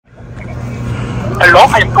Hello,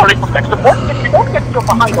 I am calling from tech support. If you don't get your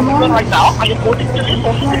behind the wheel right now, I am going to give you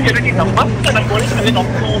social security number and I'm going to send it off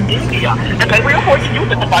to India. And then we are going to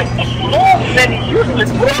use it to buy a small and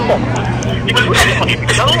useless problem. You will lose your money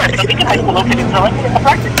because otherwise I think I will look at it directly in the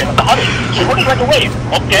practice center. The honey, she wouldn't right away.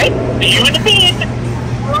 Okay? See you in the feed.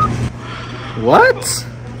 What?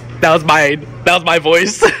 That was my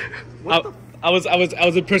voice. I was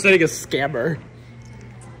impersonating a scammer.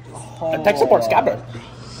 Oh. A tech support scammer.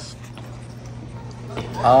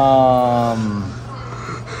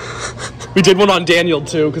 We did one on Daniel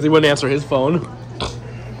too because he wouldn't answer his phone.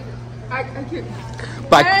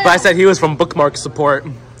 But I said he was from bookmark support.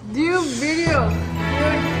 Do video.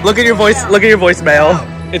 Look at your voice. Look at your voicemail.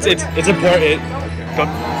 It's important.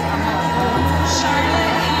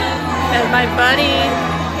 That's my buddy.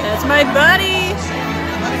 That's my buddy.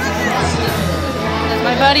 That's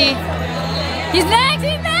my buddy. He's next.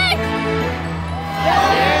 He's next.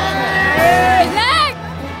 He's next.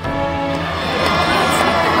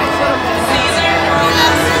 Cesar,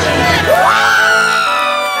 Rosas.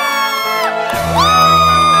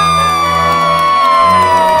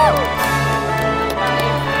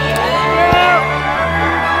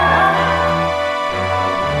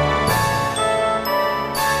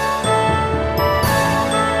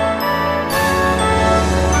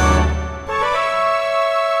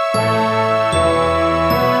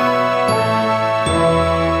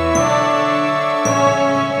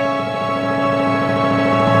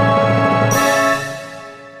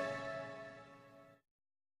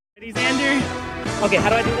 Okay, how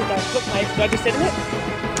do I do this? Do I just sit in it?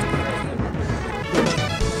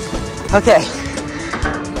 Okay.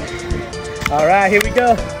 All right, here we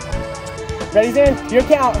go. Ready, Zan? Your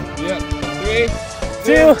count. Yeah. 3,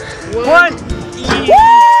 2, 1. Yeah!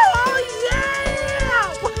 Oh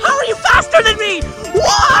yeah! How are you faster than me?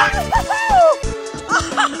 What?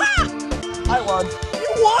 I won.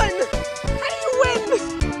 You won. How do you win?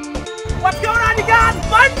 What's going on, you guys?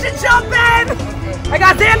 Bungee jumping! I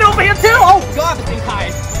got Xander over here too! Oh god, the thing's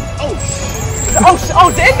high. Oh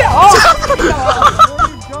Xander! Oh!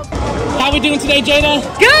 How we doing today, Jada?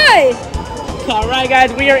 Good. Alright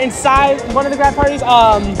guys, we are inside one of the grad parties.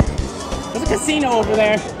 There's a casino over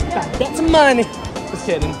there. Gotta bet some money. Just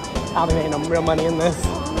kidding. I don't think there ain't no real money in this.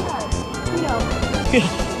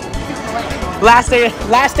 Last day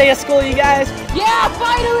of school, you guys. Yeah,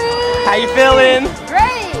 finally! How you feeling?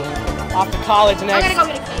 Great! Off to college next. I'm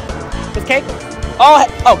gonna go get a cake. This cake?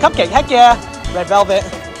 Oh, cupcake, heck yeah. Red velvet.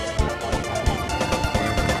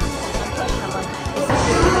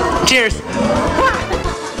 Cheers.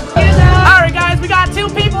 Alright guys, we got 2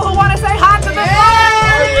 people who want to say hi to the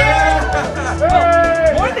vlog!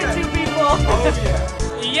 More than 2 people.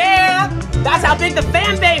 Yeah, that's how big the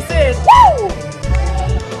fan base is. Woo!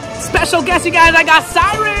 Special guest, you guys, I got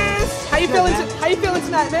Cyrus. How you feeling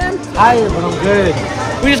tonight, man? Tired, but I'm good.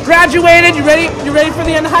 We just graduated. You ready? You ready for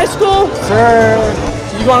the end of high school? Sir.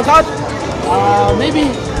 You going to college? Maybe. I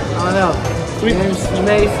don't know. You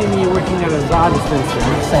may see me working at a Rosas dispensary.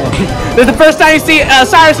 I'm just saying. This is the first time you see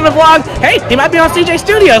Cyrus in the vlog. Hey, he might be on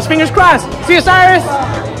CZR. Fingers crossed. See you, Cyrus.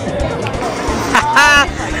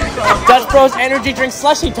 Dutch Bros energy drink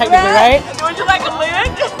slushy, technically, right? Would you like a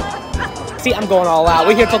lid? See, I'm going all out.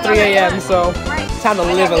 We're here till 3 a.m., so it's time to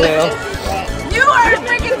live a little. You are a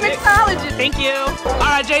freaking mixologist. Thank you. All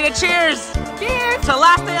right, Jada, cheers. Cheers. To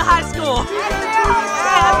last day of high school.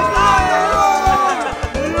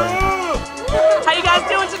 How you guys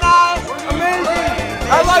doing tonight? Amazing.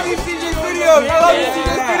 I love you, CJ Studios. I love you, CJ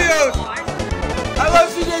Studios. I love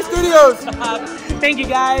CJ Studios. Thank you,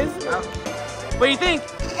 guys. What do you think?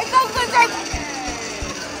 It's so good.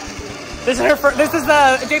 This is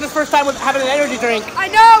Jada's first time with having an energy drink. I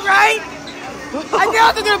know, right? I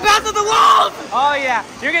know that they're best of the world. Oh yeah,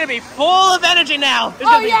 you're gonna be full of energy now.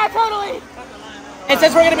 Oh yeah, totally. And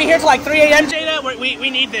since we're gonna be here till like 3 a.m., Jada, we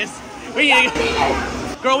need this. We need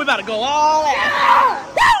Girl, we about to go all out. Yeah.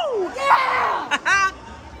 Woo! Yeah.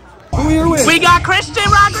 Who are you with? We got Christian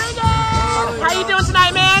Rodriguez. How you doing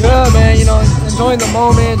tonight, man? Good, man. You know, enjoying the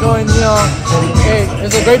moment, hey,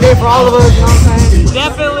 it's a great day for all of us, you know what I'm saying?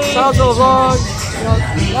 Definitely. Shout out to the vlog. You know,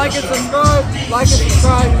 like and subscribe, you know,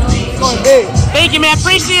 it's going big. Thank you, man.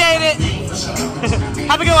 Appreciate it.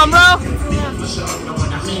 Have a good one, bro.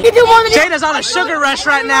 You do more than Jada's on a sugar rush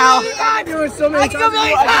right now. I do it so many times.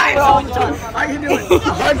 I can do it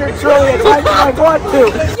 100 trillion times if I want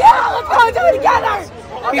to. Yeah, let's go do it together.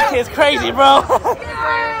 These kids crazy, bro.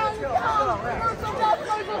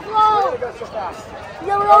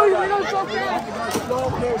 Yeah, we're going so fast.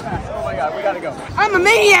 Oh my god, we gotta go. I'm a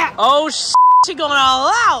maniac. Oh, she going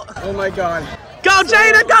all out. Oh my god. Go,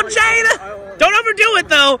 Jada. Go, Jada. Don't overdo it,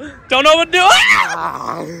 though. Don't overdo it.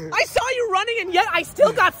 I saw you running, and yet I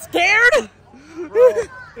still got scared.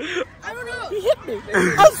 I don't know. He hit me.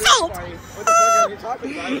 Assault. What the fuck are you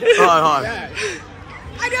talking about? Hold on.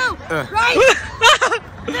 I know, right?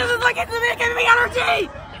 This is like it's giving me energy.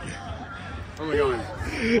 Oh my god.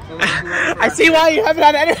 I see why you haven't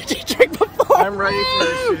had an energy drink before. I'm ready for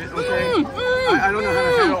this shit, okay? I don't know how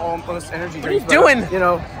to handle all this energy drinks. What are you doing? You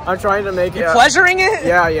know, I'm trying to make it. You're pleasuring it?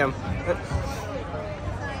 Yeah, I am.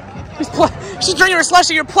 She's drinking her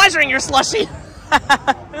slushie. You're pleasuring your slushie.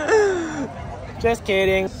 Just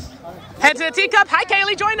kidding. Head to the teacup. Hi,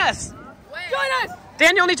 Kaylee. Join us. Join us.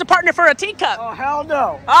 Daniel needs a partner for a teacup. Oh, hell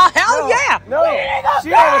no. Oh, hell yeah. No,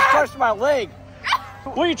 she almost crushed my leg.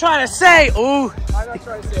 What are you trying to say? Ooh. I'm not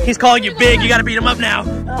trying to say He's calling you big. You got to beat him up now.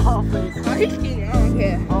 Oh, please. Oh, he's kidding. I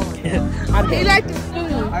don't care. He likes the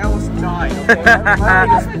spoon. I almost died.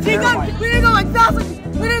 We didn't go like fast.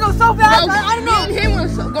 We didn't go so fast. I don't know. He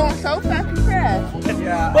was going so fast and fast.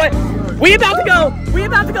 Yeah. But we about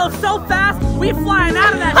to go so fast. We flying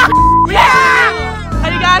out of that. Yeah! How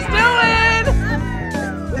you guys doing?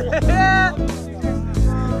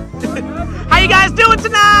 How you guys doing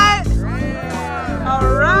tonight? All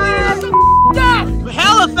right.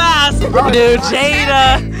 Hella fast. Dude,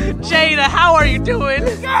 Jada, how are you doing?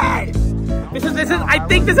 This is. I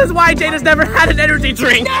think this is why Jada's never had an energy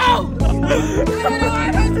drink. No.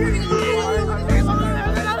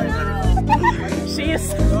 She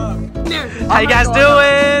is. How you guys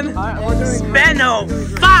doing? Spenno,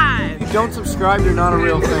 fine. If you don't subscribe, you're not a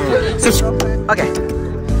real fan. Okay.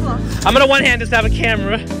 I'm gonna one hand just have a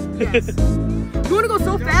camera. Yes. You wanna go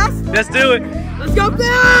so fast? Let's do it. Let's go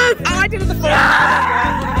fast! Oh, I did it the first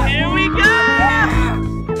time. Here we go.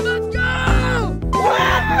 Let's go!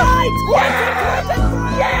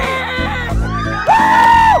 Yeah!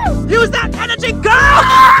 Use that energy, girl!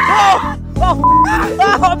 Oh,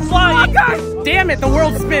 I'm flying. Oh, damn it, the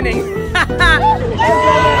world's spinning.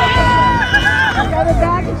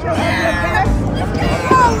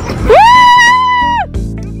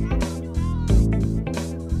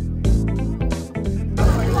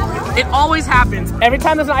 It always happens. Every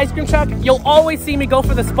time there's an ice cream truck, you'll always see me go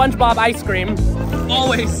for the SpongeBob ice cream.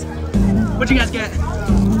 Always. What'd you guys get?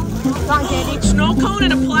 Cotton candy. Snow cone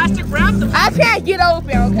and a plastic wrap. I can't get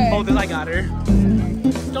open, okay? Oh, then I got her.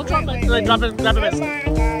 Don't drop it. Drop it. Grab it.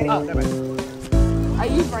 Oh, never mind. I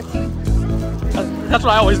use my teeth. That's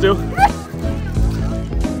what I always do.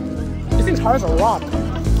 This thing's hard as a rock.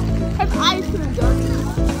 That's ice cream, Johnny.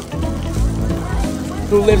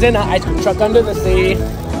 Who lives in an ice cream truck under the sea?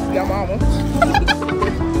 Your mama.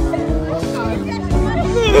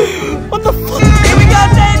 What the fuck? Here we go,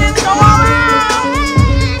 Jaden. Go around.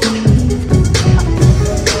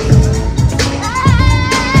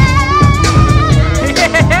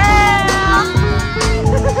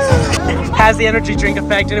 Has the energy drink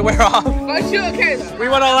effect? Did it wear off? But you okay though? We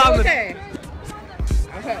went all out. Okay.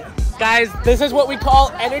 Okay. Guys, this is what we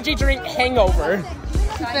call energy drink hangover.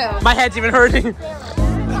 Yeah. My head's even hurting.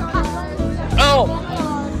 Oh,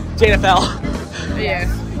 Jada fell. Yeah.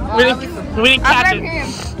 We didn't catch it.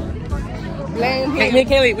 Blame Hey, him. me and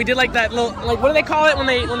Kaylee, we did like that little, like what do they call it when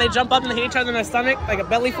they jump up and they hit each other in their stomach, like a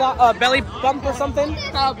belly bump or something?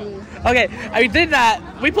 Probably. Okay, we did that.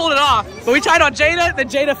 We pulled it off, but we tried on Jada. Then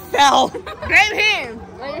Jada fell. Blame him.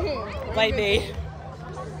 Blame him. Like me.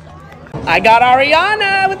 I got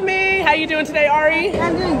Ariana with me. How you doing today, Ari?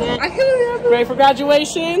 I'm doing good. I can remember. Ready for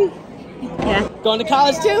graduation? Yeah. Going to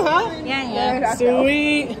college too, huh? Yeah.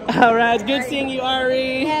 Sweet. All right, it's good seeing you,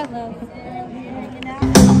 Ari.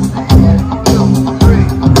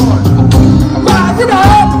 Rising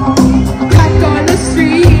up, back on the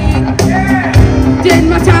street. Did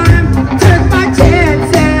my time, took my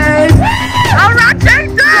chances. All right,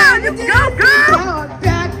 Jason, you go, girl.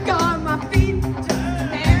 Back on my feet,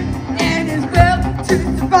 and is built to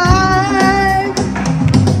survive.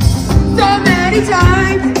 So many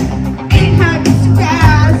times, it happens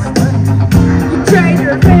fast. You trade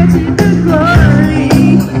your fancy for glory.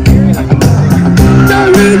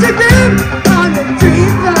 Don't need to live on the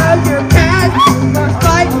dreams of your past. Must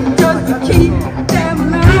fight just to keep them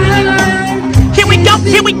alive.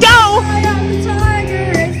 Here we go.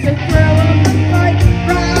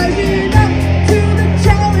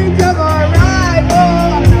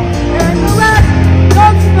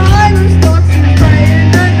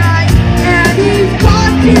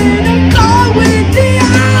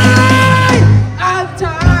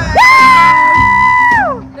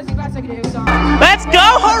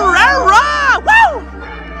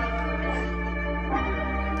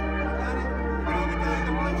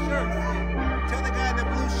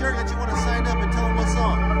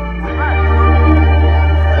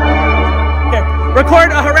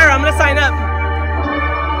 Record a Herrera. I'm gonna sign up.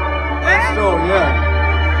 So, yeah.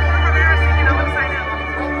 Herrera singing. I'm gonna sign up.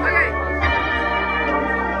 Okay.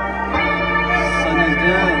 Sun is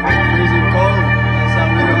down, freezing cold. That's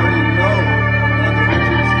how we already know. Now the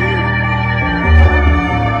winter is here.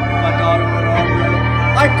 My daughter went on,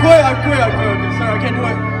 right? I quit. Okay, sorry, I can't do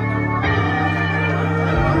it.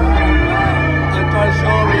 I'm trying to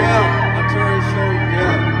show him, yeah. I'm trying to show him,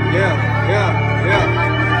 yeah. Show him, yeah.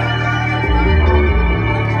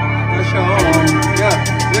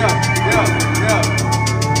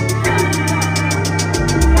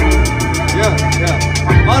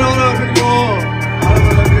 I don't know if it's more. I don't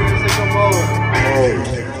know if you're gonna say some more.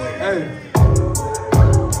 Hey.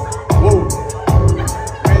 Whoa.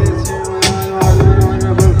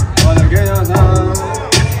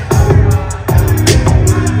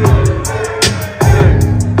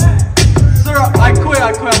 Sir, I quit. I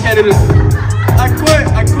can't do this. I quit.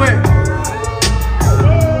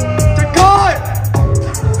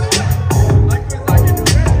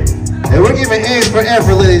 And we're giving A's for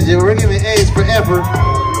effort, ladies and gentlemen. We're giving A's for effort.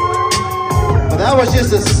 But that was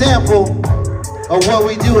just a sample of what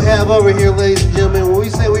we do have over here, ladies and gentlemen. When we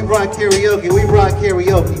say we brought karaoke, we brought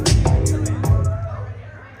karaoke.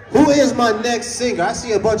 Who is my next singer? I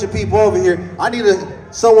see a bunch of people over here. I need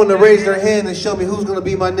someone to raise their hand and show me who's going to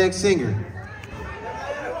be my next singer.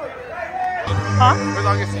 Huh? We're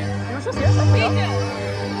not gonna see. He was just here.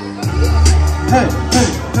 Hey.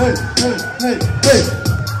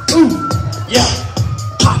 Ooh. Yeah.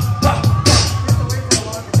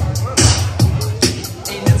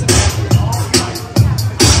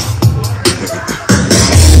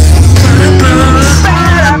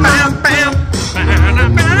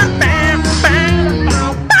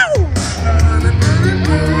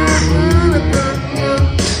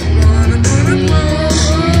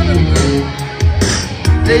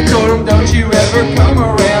 They told him, don't you ever come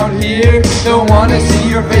around here. Don't wanna see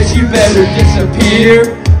your face, you better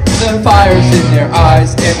disappear. The fire's in their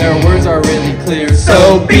eyes and their words are really clear.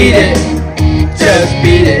 So beat it, just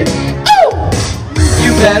beat it.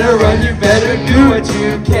 You better run, you better do what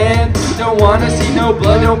you can. Don't wanna see no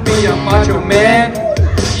blood, don't be a macho man.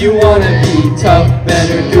 You wanna be tough,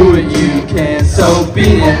 better do what you can. So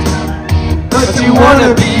beat it. But you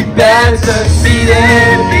wanna be bad, so beat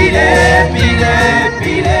it, beat it, beat it,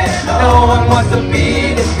 beat it. No one wants to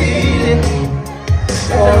beat it, beat it.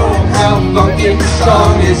 Oh, how fucking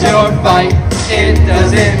strong is your fight? It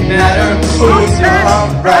doesn't matter who's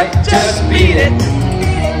wrong, right? Just beat it,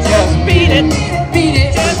 just beat it, beat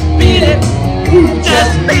it, just beat it,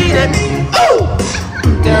 just beat it.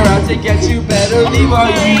 They're out to get you, better leave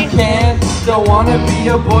while you can. Don't wanna be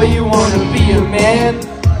a boy, you wanna be a man.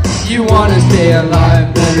 You wanna stay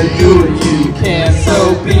alive, better do what you can.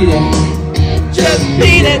 So beat it, just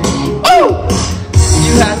beat it.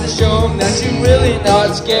 You have to show them that you're really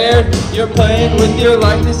not scared. You're playing with your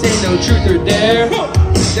life, this ain't no truth or dare.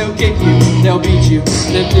 They'll kick you, they'll beat you,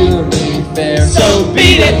 they're doing really fair. So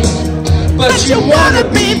beat it, but you wanna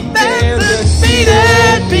be fair. Just beat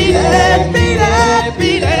it, beat it, beat it,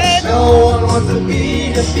 beat it. No one wants to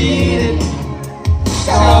be defeated.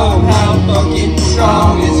 Show them how fucking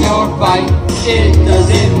strong is your fight. It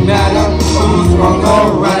doesn't matter who's wrong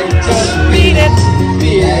or right. Just beat it,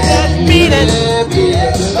 beat it, just beat it, beat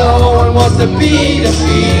it. No one wants to be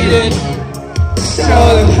defeated. Show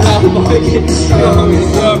them how fucking strong is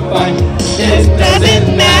your fight. It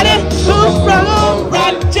doesn't matter who's wrong or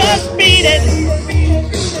right. Just beat it,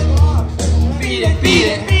 beat it, beat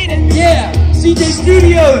it, beat it. Yeah, CJ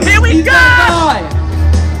Studios. Here we go.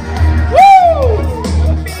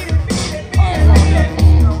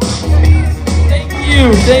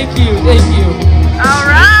 Thank you. All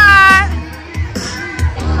right.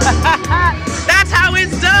 That's how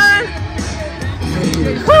it's done.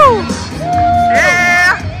 Woo.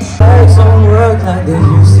 Yeah. Lights don't work like they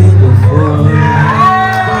used to before.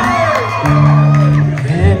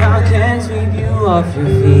 And I can't sweep you off your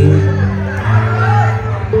feet.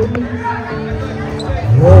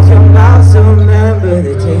 Look your mouth to remember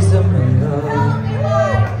the taste of my love.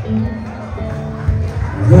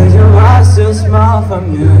 Could your eyes still smile from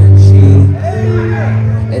your cheek?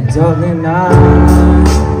 And darling, I'm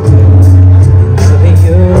loving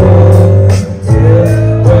you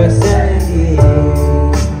till we're 70.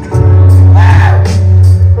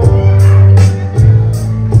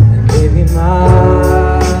 And baby, my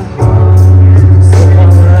heart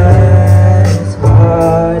still as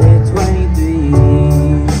hard at 23.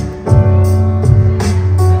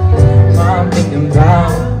 I'm thinking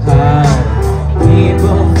about how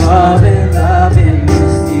people fall in love in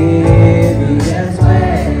mysterious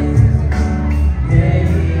ways. Yeah.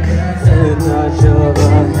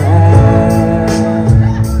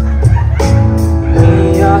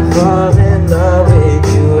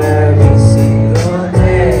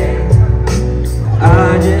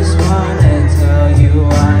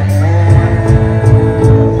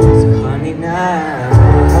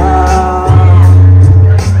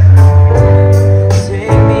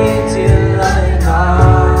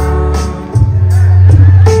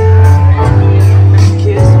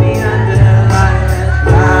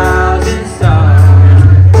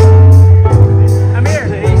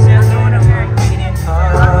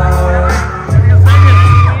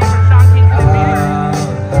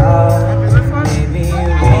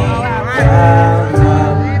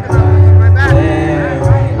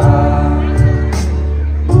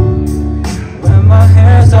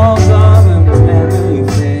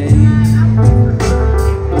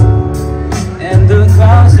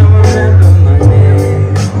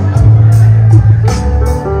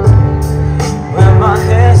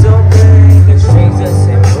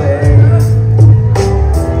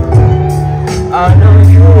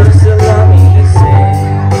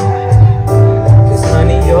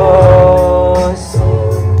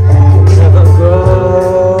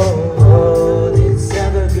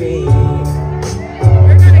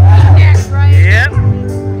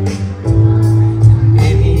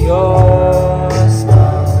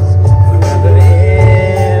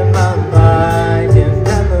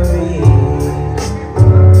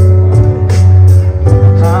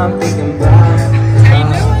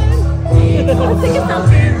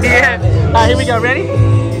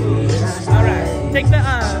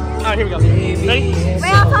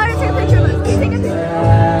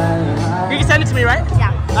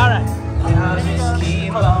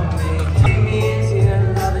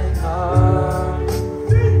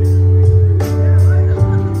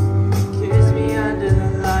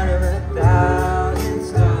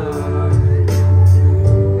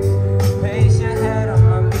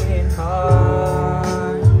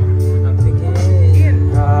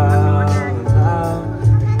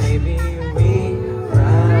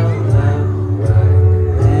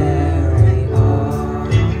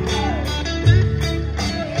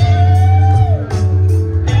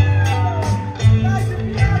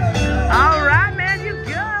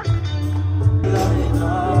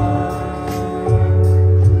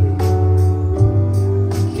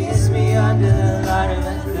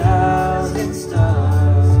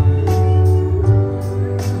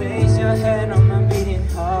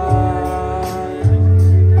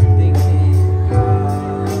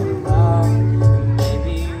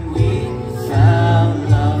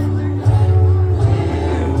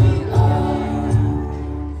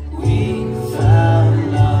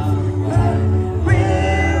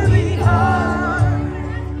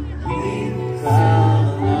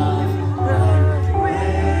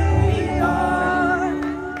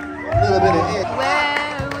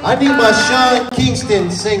 I need my Sean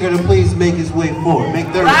Kingston singer to please make his way forward.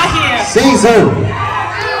 Make their right here. Cesar.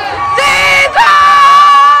 Cesar!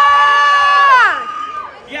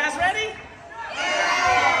 You guys ready?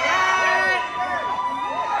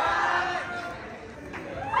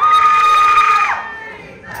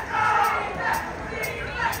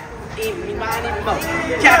 Eeny, miny, mo.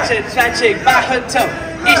 Catch a fat chick by her toe.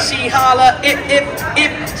 If she holler, if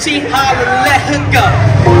she holler, let her go.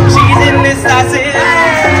 She's indecisive.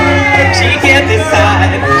 She can't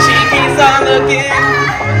decide. She keeps on looking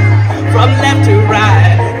from left to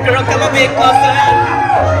right. Girl, come a bit closer.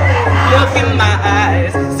 Look in my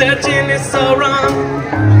eyes. Searching is so wrong.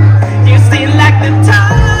 You seem like the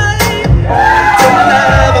type to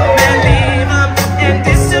love a man, leave him, and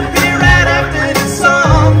disappear right after the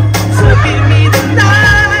song. So give me the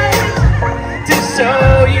night to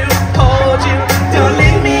show you, hold you. Don't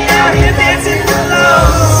leave me out here dancing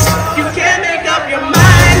alone. You can't make up your mind.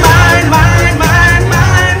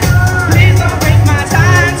 Please don't waste my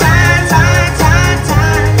time.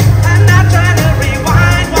 I'm not trying to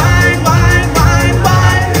rewind.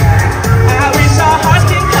 I wish our hearts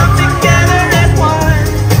can come together as one.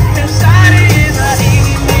 'Cause Shawty is a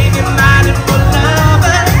eeny, meeny, miny, mo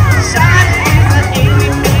lover. Shawty is a eeny,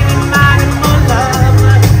 meeny, miny, mo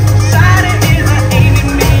lover. Shawty is a eeny,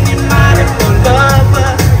 meeny, miny, mo lover.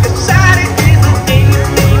 Shawty is a eeny,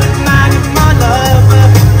 meeny, miny, mo lover.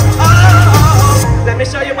 Oh, let me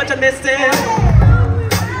show you what you're missing.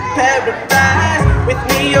 Paradise, with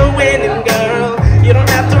me you're winning, girl. You don't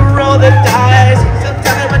have to roll the dice. So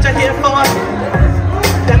tell me what you're here for.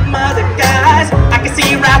 Them other guys, I can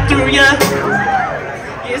see right through you.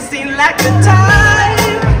 You seem like the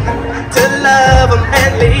type to love them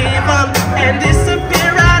and leave them and disappear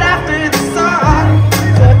right after the song.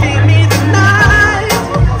 So give me the night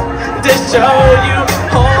to show you,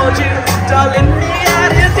 hold you. Don't let me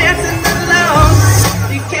out here dancing alone.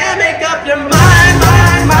 You can't make up your mind.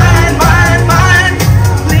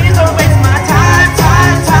 Please don't waste my time.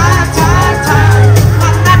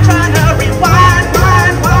 I'm not trying to rewind.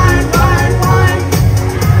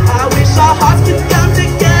 I wish our hearts could come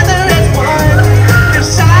together as one. 'Cause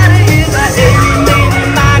Shawty is a eeny, meeny,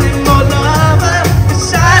 miny, mo lover.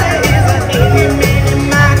 Shawty is a eeny, meeny,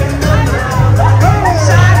 miny, mo lover.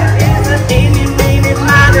 Shawty is a eeny, meeny,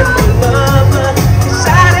 miny, mo lover.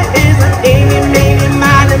 Shawty is a eeny, meeny,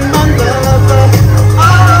 miny, mo lover.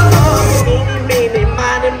 Oh, eeny, meeny,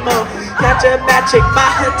 miny, mo. Catch a bad chick by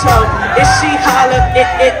her toe. If she holler,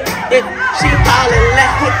 if she holler,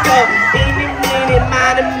 let her go. Eeny, meeny,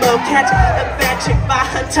 miny, mo. Catch a bad chick by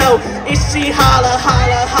her toe. If she holler,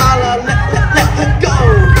 let her go.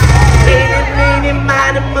 Eeny, meeny,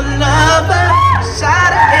 miny, mo lover.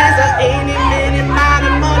 Shawty is a eeny, meeny, miny,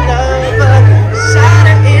 mo lover.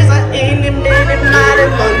 Shawty is a eeny, meeny, miny,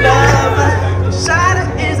 mo lover. Shawty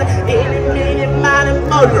is a eeny, meeny, miny,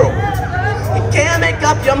 mo lover. You can't make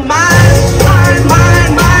up your mind.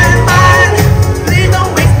 Please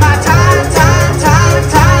don't waste my time.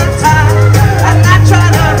 I'm not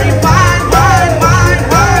trying to rewind.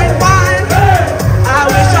 I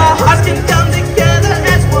wish our hearts can come together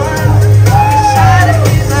as one. 'Cause Shawty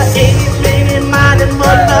is a eeny, meeny, miny,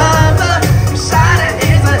 mo lover. Shawty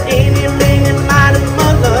is a eeny, meeny, miny, mo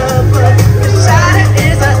lover. Shawty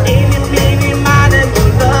is a eeny, meeny, miny, mo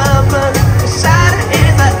lover. Shawty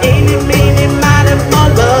is a eeny, meeny, miny, mo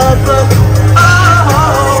lover.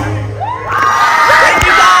 Oh, thank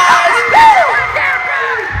you guys.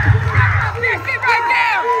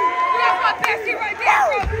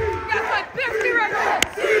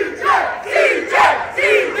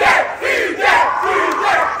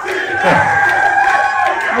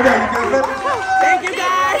 Thank you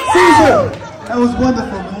guys. Cesar, that was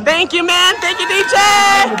wonderful, man. Thank you, man. Thank you, DJ.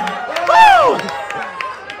 Woo!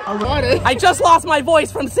 I just lost my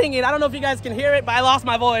voice from singing. I don't know if you guys can hear it, but I lost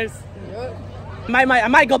my voice. I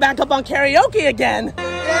might go back up on karaoke again.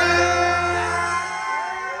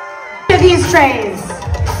 These trays.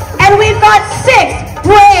 And we've got 6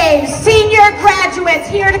 brave senior graduates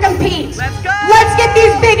here to compete. Let's go. Let's get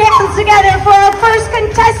these big hands together for our first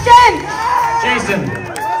contestant. Jason.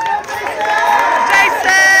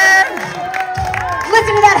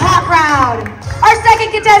 Listen to that hot crowd. Our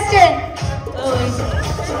second contestant.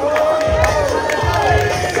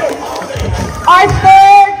 Our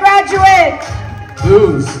third graduate.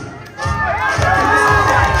 Booze.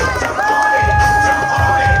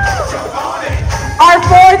 Our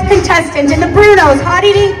fourth contestant in the Bruno's Hot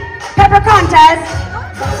Eating Pepper Contest.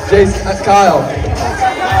 Jason, Kyle.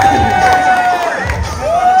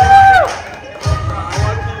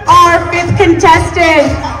 Our fifth contestant.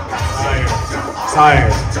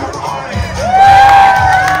 Tired.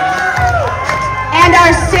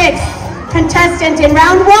 our 6th contestant in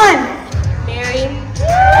round 1. Mary.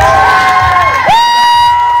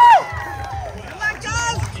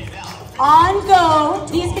 On go,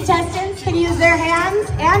 these contestants can use their hands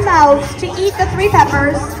and mouths to eat the 3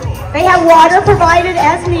 peppers. They have water provided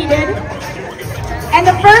as needed. And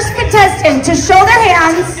the first contestant to show their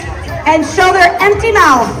hands and show their empty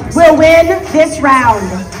mouth will win this round.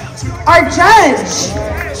 Our judge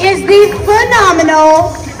is the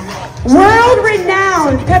phenomenal,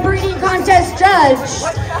 world-renowned pepper eating contest judge,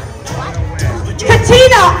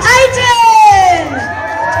 Katina Aiton,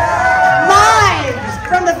 live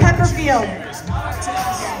from the pepper field.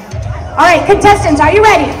 All right, contestants, are you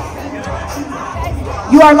ready?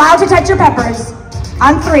 You are allowed to touch your peppers.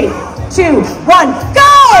 On 3, 2, 1,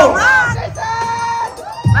 go!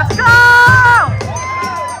 Let's go!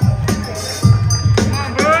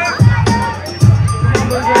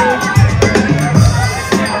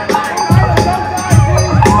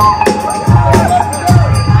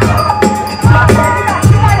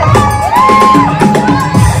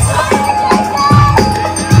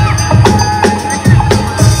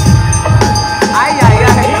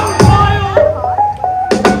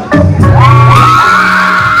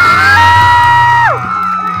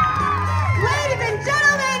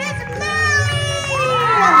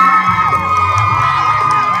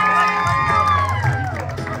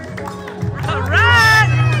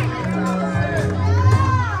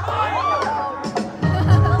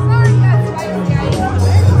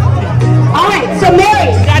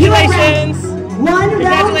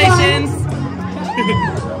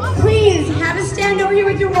 Please have a stand over here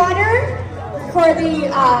with your water for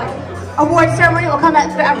the award ceremony. We'll come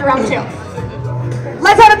back to after round 2.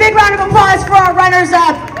 Let's have a big round of applause for our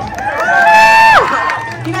runners-up.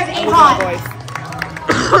 You guys ate hot.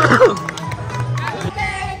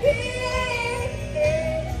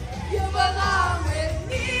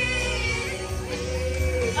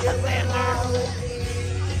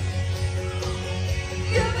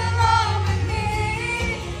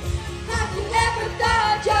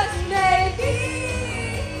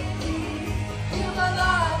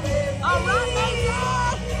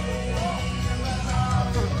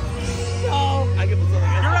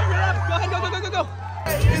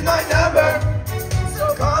 Here's my number,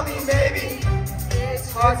 so call me maybe.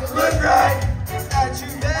 It's hard to look right at you,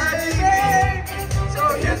 baby. So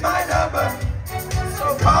here's my number,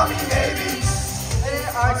 so call me maybe. Hey,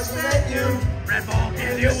 I just met you. Red Bull,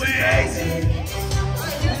 give you crazy.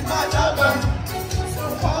 Here's my number, so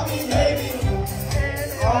call me maybe.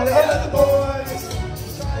 And all the other boys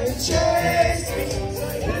try to chase me. So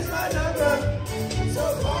here's my number, so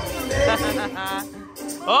call me maybe.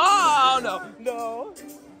 Oh, no.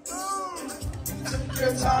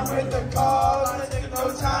 Good time with the call, I take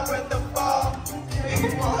no time with the fall.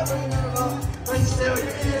 But still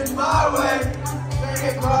you're in my way.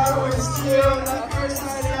 Make my way still. That first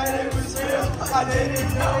night that it was real, I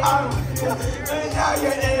didn't know how to feel. But now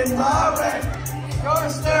you're in my way. Your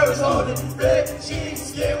stare was holding red cheeks,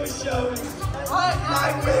 skin was showing.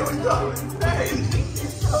 Like we was going crazy.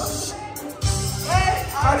 Hey,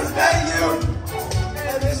 I just met you.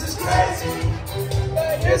 And this is crazy,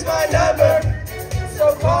 but here's my number,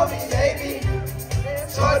 so call me maybe.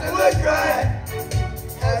 It's hard to look right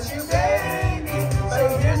at you, baby.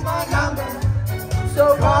 So here's my number,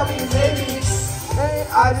 so call me maybe. Hey,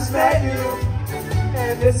 I just met you,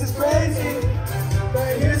 and this is crazy,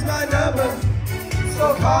 but here's my number,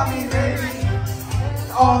 so call me maybe.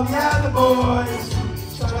 And all the other boys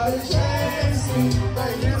try to chase me,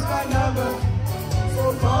 but here's my number,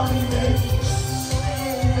 so call me maybe.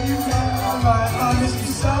 I miss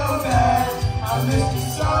you so bad, I miss you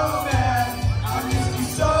so bad, I miss you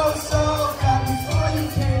so bad before you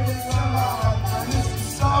came into my heart. I miss you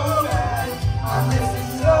so bad, I miss you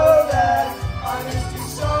so bad, I miss you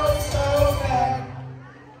so bad.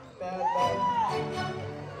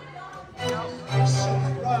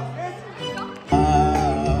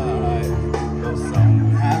 Though some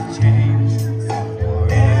have changed, some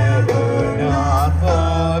forever.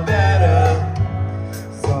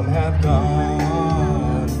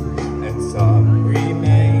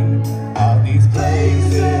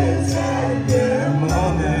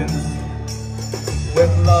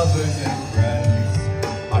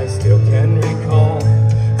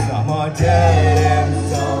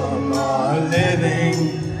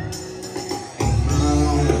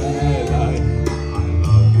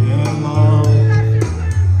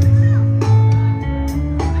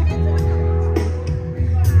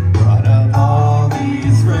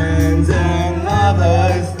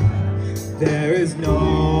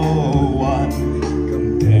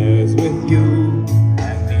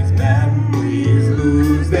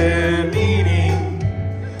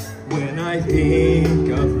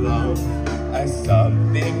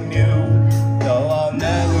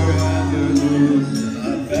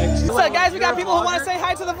 right, guys, we got people who want to say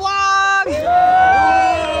hi to the vlog.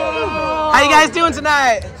 How you guys doing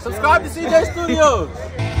tonight? Subscribe to CJ Studios.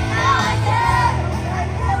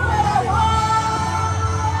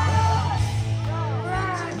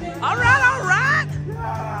 All right, all right.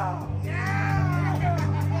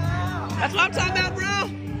 That's what I'm talking about, bro.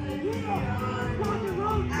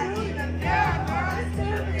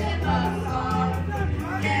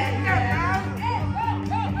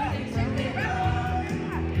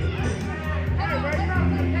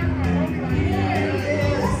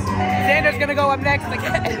 Xander's gonna go up next. I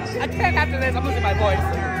can't after this. I'm losing my voice.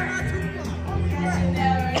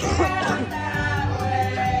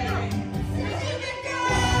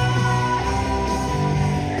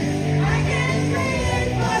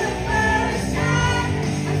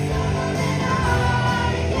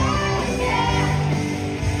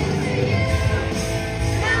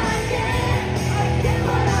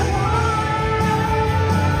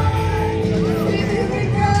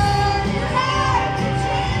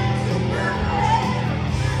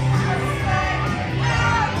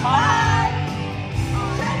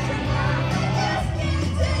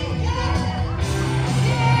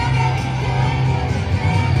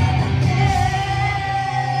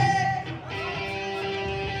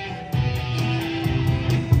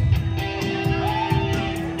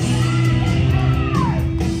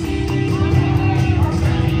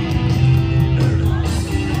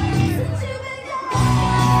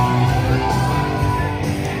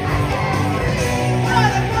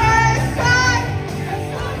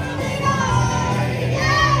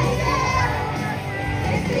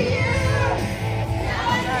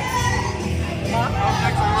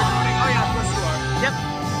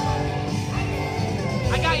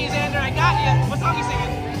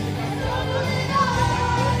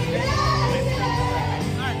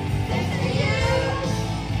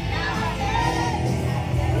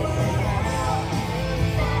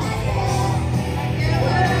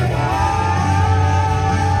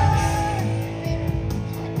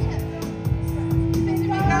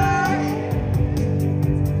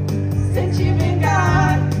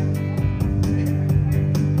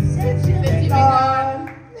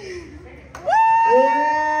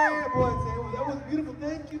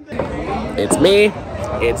 It's me,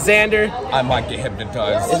 it's Xander, I might get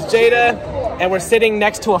hypnotized. it's Jada, and we're sitting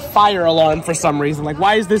next to a fire alarm for some reason. Like,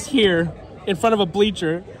 why is this here in front of a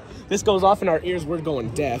bleacher? This goes off in our ears, we're going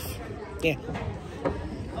deaf. Yeah.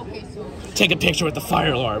 Okay, so take a picture with the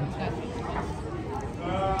fire alarm.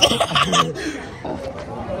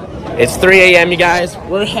 It's 3 a.m. you guys,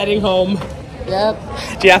 we're heading home. Yep.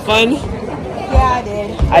 Did you have fun? Yeah, I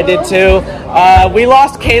did. I did too. We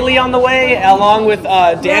lost Kaylee on the way, along with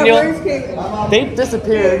Daniel. Yeah, where's Kaylee? They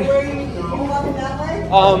disappeared.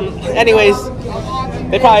 Anyways,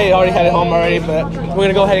 they probably already headed home already, but we're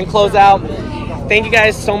gonna go ahead and close out. Thank you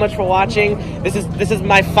guys so much for watching. This is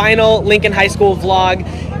my final Lincoln High School vlog.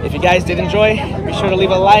 If you guys did enjoy, be sure to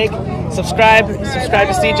leave a like, subscribe to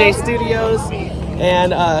CJ Studios.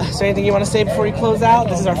 And is there anything you want to say before you close out?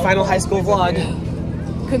 This is our final high school vlog.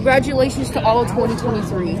 Congratulations to all of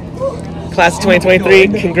 2023. Class of 2023,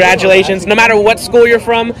 congratulations. No matter what school you're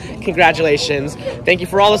from, congratulations. Thank you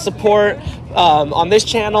for all the support on this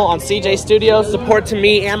channel, on CJ Studios. Support to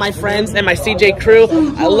me and my friends and my CJ crew.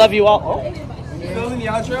 I love you all. Oh. Filming the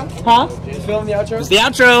outro? Huh? You filming the outro? It's the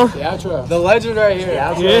outro. The outro. The legend right here.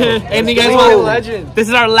 Yeah. Anything you guys want? Legend. This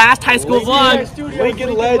is our last high school vlog.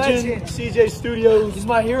 Lincoln legend. CJ Studios. He's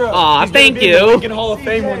my hero. Aw, thank you. Lincoln Hall of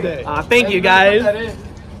Fame one day. Aw, thank you guys.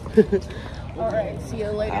 Alright, see you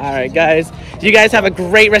later. Alright guys, you guys have a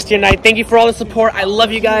great rest of your night. Thank you for all the support. I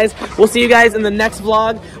love you guys. We'll see you guys in the next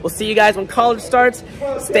vlog. We'll see you guys when college starts.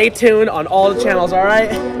 Stay tuned on all the channels,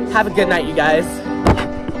 alright? Have a good night, you guys.